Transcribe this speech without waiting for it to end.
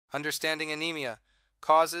Understanding anemia: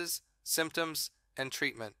 causes, symptoms, and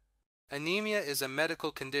treatment. Anemia is a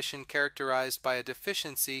medical condition characterized by a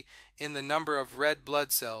deficiency in the number of red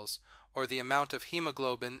blood cells, or the amount of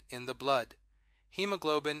hemoglobin in the blood.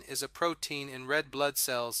 Hemoglobin is a protein in red blood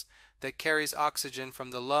cells that carries oxygen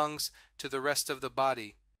from the lungs to the rest of the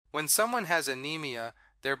body. When someone has anemia,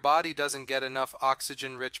 their body doesn't get enough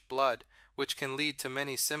oxygen-rich blood, which can lead to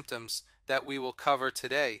many symptoms that we will cover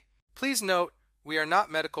today. Please note, we are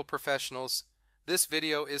not medical professionals. This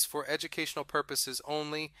video is for educational purposes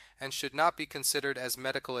only and should not be considered as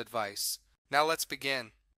medical advice. Now let's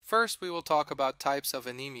begin. First, we will talk about types of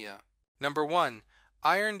anemia. Number 1.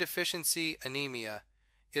 Iron-deficiency anemia.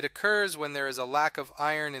 It occurs when there is a lack of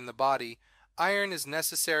iron in the body. Iron is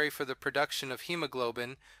necessary for the production of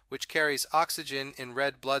hemoglobin, which carries oxygen in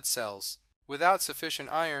red blood cells. Without sufficient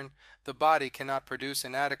iron, the body cannot produce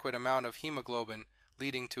an adequate amount of hemoglobin,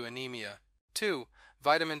 leading to anemia. 2.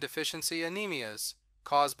 Vitamin deficiency anemias,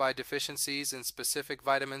 caused by deficiencies in specific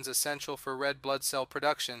vitamins essential for red blood cell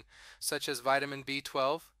production, such as vitamin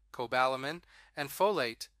B12, cobalamin, and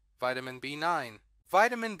folate, vitamin B9.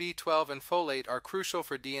 Vitamin B12 and folate are crucial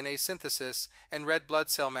for DNA synthesis and red blood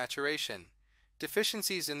cell maturation.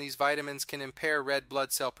 Deficiencies in these vitamins can impair red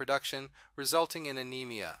blood cell production, resulting in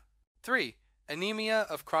anemia. 3. Anemia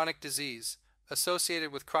of chronic disease,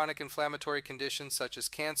 associated with chronic inflammatory conditions such as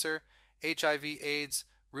cancer, HIV/AIDS,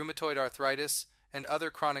 rheumatoid arthritis, and other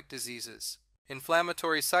chronic diseases.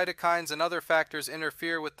 Inflammatory cytokines and other factors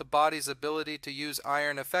interfere with the body's ability to use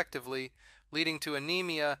iron effectively, leading to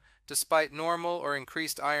anemia despite normal or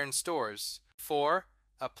increased iron stores. 4.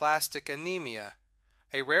 Aplastic anemia,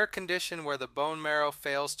 a rare condition where the bone marrow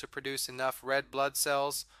fails to produce enough red blood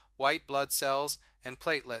cells, white blood cells, and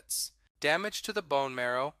platelets. Damage to the bone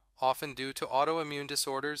marrow, often due to autoimmune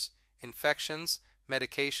disorders, infections,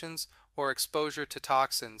 medications, or exposure to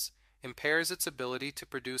toxins, impairs its ability to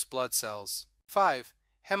produce blood cells. 5.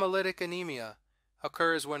 Hemolytic anemia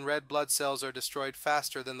occurs when red blood cells are destroyed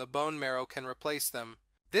faster than the bone marrow can replace them.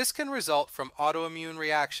 This can result from autoimmune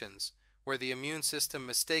reactions, where the immune system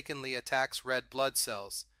mistakenly attacks red blood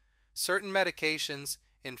cells. Certain medications,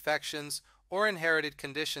 infections, or inherited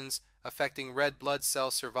conditions affecting red blood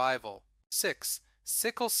cell survival. 6.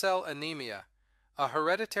 Sickle cell anemia, a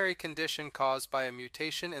hereditary condition caused by a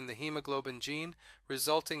mutation in the hemoglobin gene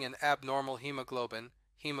resulting in abnormal hemoglobin,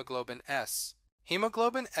 hemoglobin S.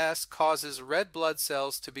 Hemoglobin S causes red blood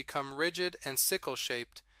cells to become rigid and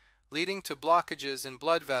sickle-shaped, leading to blockages in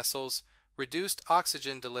blood vessels, reduced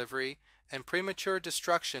oxygen delivery, and premature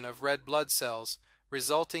destruction of red blood cells,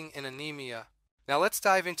 resulting in anemia. Now let's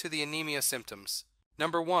dive into the anemia symptoms.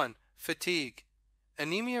 Number 1. Fatigue.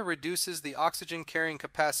 Anemia reduces the oxygen-carrying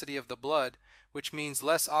capacity of the blood, which means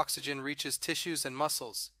less oxygen reaches tissues and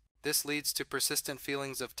muscles. This leads to persistent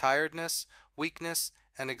feelings of tiredness, weakness,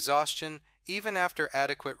 and exhaustion even after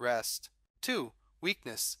adequate rest. 2.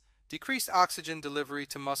 Weakness. Decreased oxygen delivery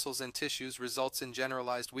to muscles and tissues results in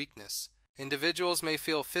generalized weakness. Individuals may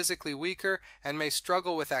feel physically weaker and may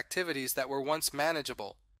struggle with activities that were once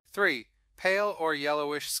manageable. 3. Pale or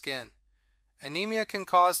yellowish skin. Anemia can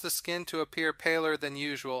cause the skin to appear paler than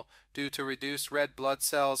usual due to reduced red blood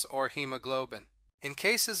cells or hemoglobin. In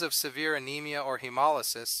cases of severe anemia or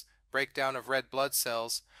hemolysis, breakdown of red blood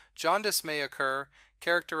cells, jaundice may occur,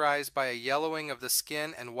 characterized by a yellowing of the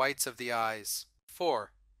skin and whites of the eyes.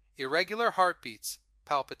 4. Irregular heartbeats,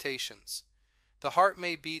 palpitations. The heart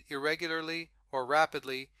may beat irregularly or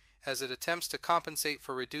rapidly as it attempts to compensate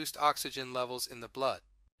for reduced oxygen levels in the blood.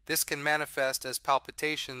 This can manifest as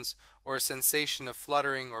palpitations or a sensation of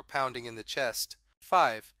fluttering or pounding in the chest.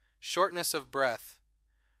 5. Shortness of breath.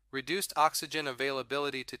 Reduced oxygen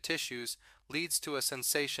availability to tissues leads to a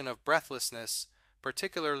sensation of breathlessness,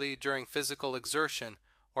 particularly during physical exertion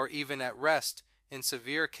or even at rest in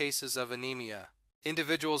severe cases of anemia.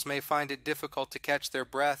 Individuals may find it difficult to catch their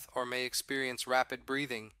breath or may experience rapid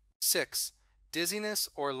breathing. 6. Dizziness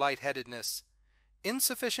or lightheadedness.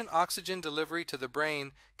 Insufficient oxygen delivery to the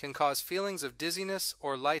brain can cause feelings of dizziness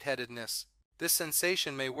or lightheadedness. This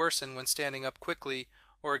sensation may worsen when standing up quickly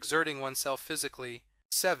or exerting oneself physically.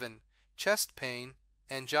 7. Chest pain,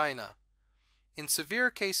 angina. In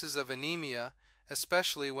severe cases of anemia,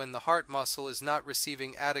 especially when the heart muscle is not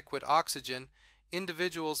receiving adequate oxygen,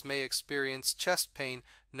 individuals may experience chest pain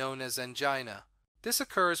known as angina. This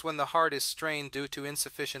occurs when the heart is strained due to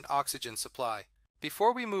insufficient oxygen supply.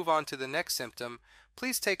 Before we move on to the next symptom,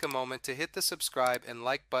 please take a moment to hit the subscribe and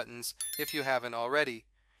like buttons if you haven't already.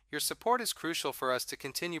 Your support is crucial for us to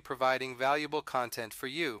continue providing valuable content for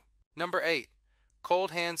you. Number 8.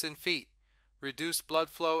 Cold hands and feet. Reduced blood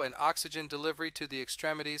flow and oxygen delivery to the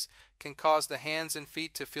extremities can cause the hands and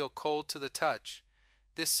feet to feel cold to the touch.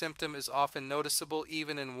 This symptom is often noticeable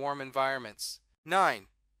even in warm environments. 9.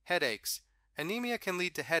 Headaches. Anemia can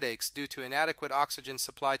lead to headaches due to inadequate oxygen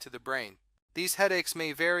supply to the brain. These headaches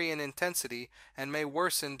may vary in intensity and may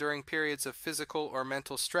worsen during periods of physical or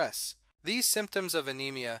mental stress. These symptoms of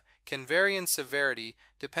anemia can vary in severity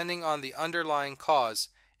depending on the underlying cause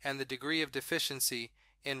and the degree of deficiency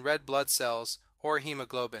in red blood cells or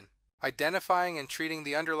hemoglobin. Identifying and treating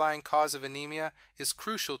the underlying cause of anemia is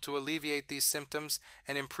crucial to alleviate these symptoms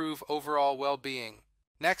and improve overall well-being.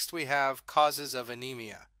 Next, we have causes of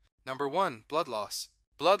anemia. Number 1, blood loss.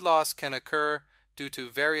 Blood loss can occur due to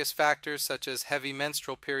various factors such as heavy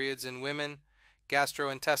menstrual periods in women,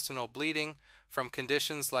 gastrointestinal bleeding from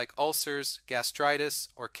conditions like ulcers, gastritis,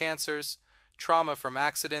 or cancers, trauma from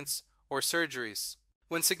accidents, or surgeries.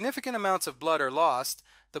 When significant amounts of blood are lost,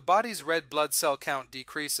 the body's red blood cell count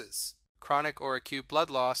decreases. Chronic or acute blood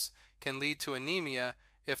loss can lead to anemia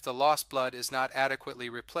if the lost blood is not adequately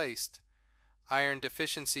replaced. Iron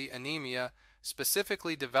deficiency anemia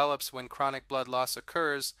specifically develops when chronic blood loss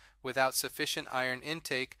occurs without sufficient iron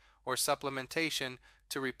intake or supplementation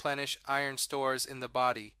to replenish iron stores in the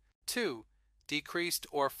body. 2. Decreased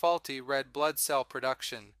or faulty red blood cell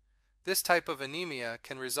production. This type of anemia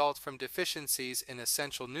can result from deficiencies in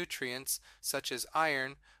essential nutrients such as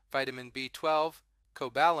iron, vitamin B12,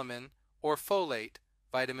 cobalamin, or folate,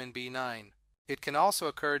 vitamin B9. It can also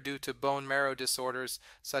occur due to bone marrow disorders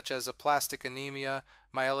such as aplastic anemia,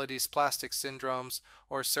 myelodysplastic syndromes,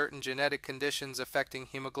 or certain genetic conditions affecting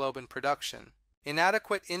hemoglobin production.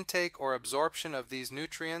 Inadequate intake or absorption of these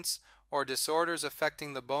nutrients or disorders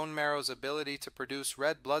affecting the bone marrow's ability to produce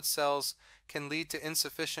red blood cells can lead to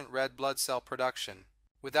insufficient red blood cell production.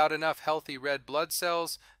 Without enough healthy red blood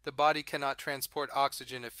cells, the body cannot transport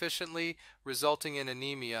oxygen efficiently, resulting in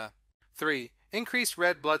anemia. 3. Increased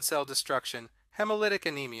red blood cell destruction. Hemolytic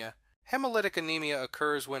anemia. Hemolytic anemia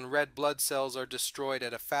occurs when red blood cells are destroyed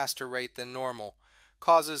at a faster rate than normal.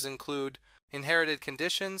 Causes include inherited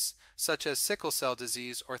conditions such as sickle cell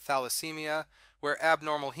disease or thalassemia, where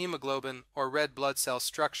abnormal hemoglobin or red blood cell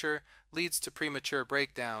structure leads to premature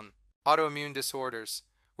breakdown. Autoimmune disorders,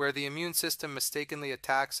 where the immune system mistakenly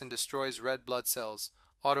attacks and destroys red blood cells.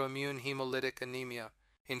 Autoimmune hemolytic anemia.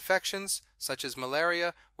 Infections, such as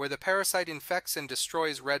malaria, where the parasite infects and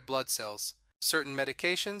destroys red blood cells. Certain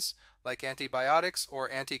medications, like antibiotics or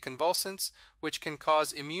anticonvulsants, which can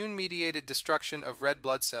cause immune-mediated destruction of red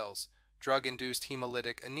blood cells. Drug-induced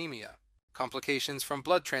hemolytic anemia. Complications from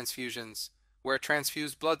blood transfusions, where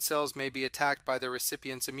transfused blood cells may be attacked by the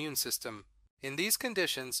recipient's immune system. In these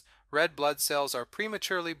conditions, red blood cells are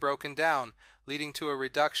prematurely broken down, leading to a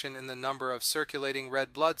reduction in the number of circulating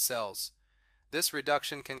red blood cells. This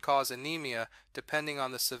reduction can cause anemia depending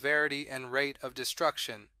on the severity and rate of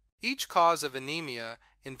destruction. Each cause of anemia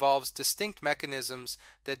involves distinct mechanisms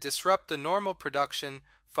that disrupt the normal production,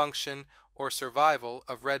 function, or survival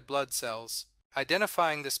of red blood cells.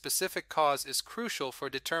 Identifying the specific cause is crucial for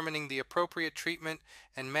determining the appropriate treatment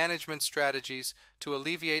and management strategies to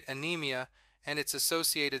alleviate anemia and its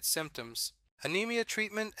associated symptoms. Anemia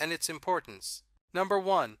treatment and its importance. Number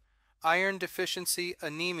 1. Iron deficiency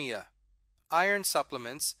anemia. Iron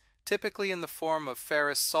supplements, typically in the form of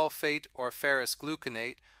ferrous sulfate or ferrous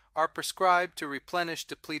gluconate, are prescribed to replenish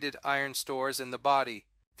depleted iron stores in the body.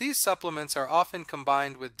 These supplements are often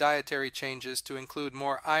combined with dietary changes to include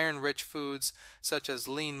more iron-rich foods such as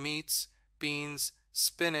lean meats, beans,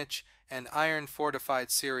 spinach, and iron-fortified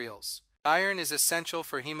cereals. Iron is essential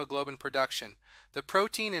for hemoglobin production, the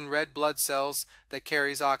protein in red blood cells that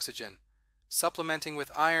carries oxygen. Supplementing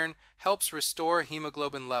with iron helps restore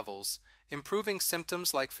hemoglobin levels, improving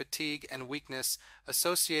symptoms like fatigue and weakness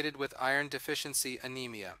associated with iron deficiency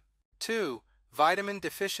anemia. 2. Vitamin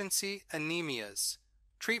deficiency anemias.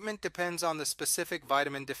 Treatment depends on the specific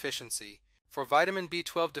vitamin deficiency. For vitamin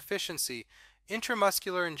B12 deficiency,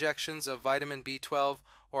 intramuscular injections of vitamin B12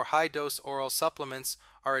 or high-dose oral supplements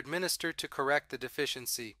are administered to correct the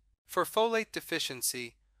deficiency. For folate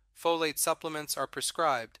deficiency, folate supplements are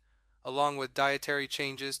prescribed, along with dietary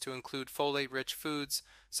changes to include folate-rich foods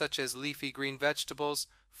such as leafy green vegetables,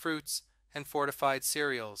 fruits, and fortified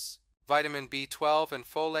cereals. Vitamin B12 and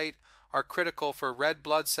folate are critical for red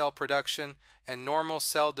blood cell production and normal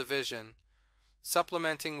cell division.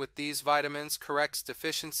 Supplementing with these vitamins corrects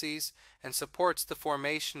deficiencies and supports the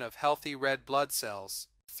formation of healthy red blood cells.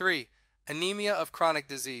 3. Anemia of chronic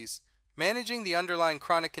disease. Managing the underlying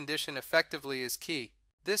chronic condition effectively is key.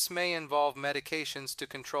 This may involve medications to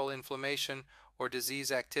control inflammation or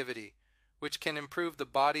disease activity, which can improve the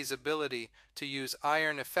body's ability to use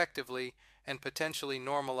iron effectively and potentially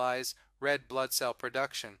normalize red blood cell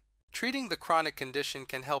production. Treating the chronic condition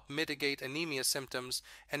can help mitigate anemia symptoms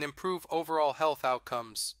and improve overall health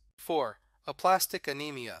outcomes. 4. Aplastic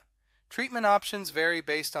anemia. Treatment options vary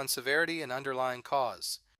based on severity and underlying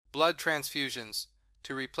cause. Blood transfusions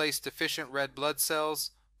to replace deficient red blood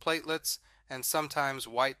cells, platelets, and sometimes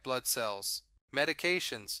white blood cells.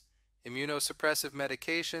 Medications. Immunosuppressive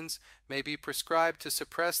medications may be prescribed to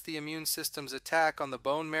suppress the immune system's attack on the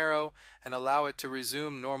bone marrow and allow it to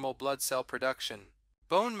resume normal blood cell production.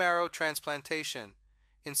 Bone marrow transplantation.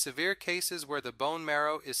 In severe cases where the bone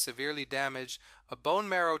marrow is severely damaged, a bone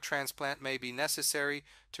marrow transplant may be necessary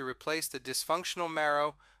to replace the dysfunctional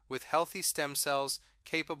marrow with healthy stem cells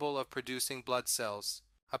capable of producing blood cells.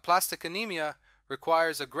 Aplastic anemia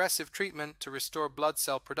requires aggressive treatment to restore blood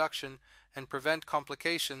cell production and prevent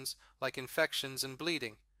complications like infections and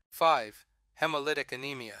bleeding. 5. Hemolytic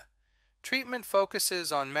anemia. Treatment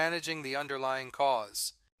focuses on managing the underlying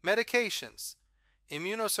cause. Medications.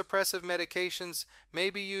 Immunosuppressive medications may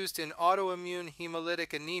be used in autoimmune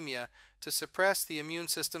hemolytic anemia to suppress the immune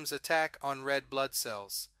system's attack on red blood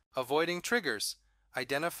cells. Avoiding triggers.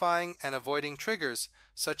 Identifying and avoiding triggers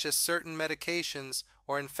such as certain medications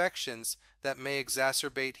or infections that may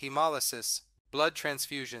exacerbate hemolysis. Blood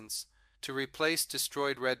transfusions to replace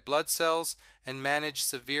destroyed red blood cells and manage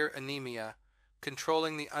severe anemia.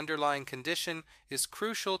 Controlling the underlying condition is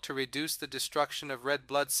crucial to reduce the destruction of red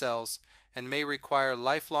blood cells and may require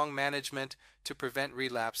lifelong management to prevent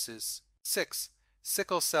relapses. 6.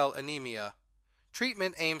 Sickle cell anemia.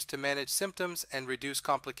 Treatment aims to manage symptoms and reduce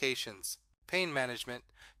complications. Pain management.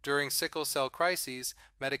 During sickle cell crises,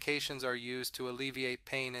 medications are used to alleviate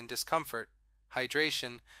pain and discomfort.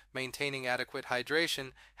 Hydration. Maintaining adequate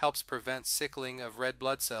hydration helps prevent sickling of red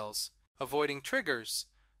blood cells. Avoiding triggers,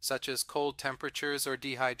 such as cold temperatures or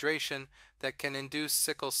dehydration, that can induce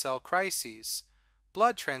sickle cell crises.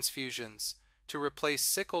 Blood transfusions, to replace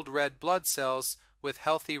sickled red blood cells with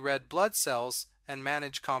healthy red blood cells and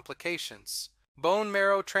manage complications. Bone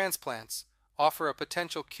marrow transplants offer a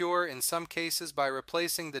potential cure in some cases by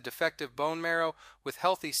replacing the defective bone marrow with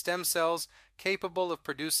healthy stem cells capable of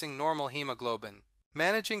producing normal hemoglobin.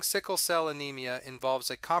 Managing sickle cell anemia involves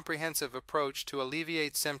a comprehensive approach to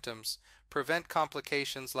alleviate symptoms, prevent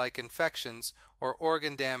complications like infections or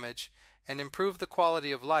organ damage, and improve the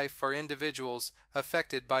quality of life for individuals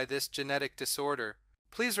affected by this genetic disorder.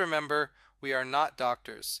 Please remember, we are not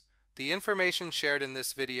doctors. The information shared in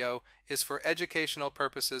this video is for educational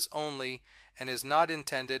purposes only and is not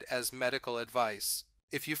intended as medical advice.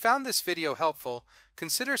 If you found this video helpful,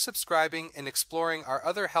 consider subscribing and exploring our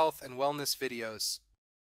other health and wellness videos.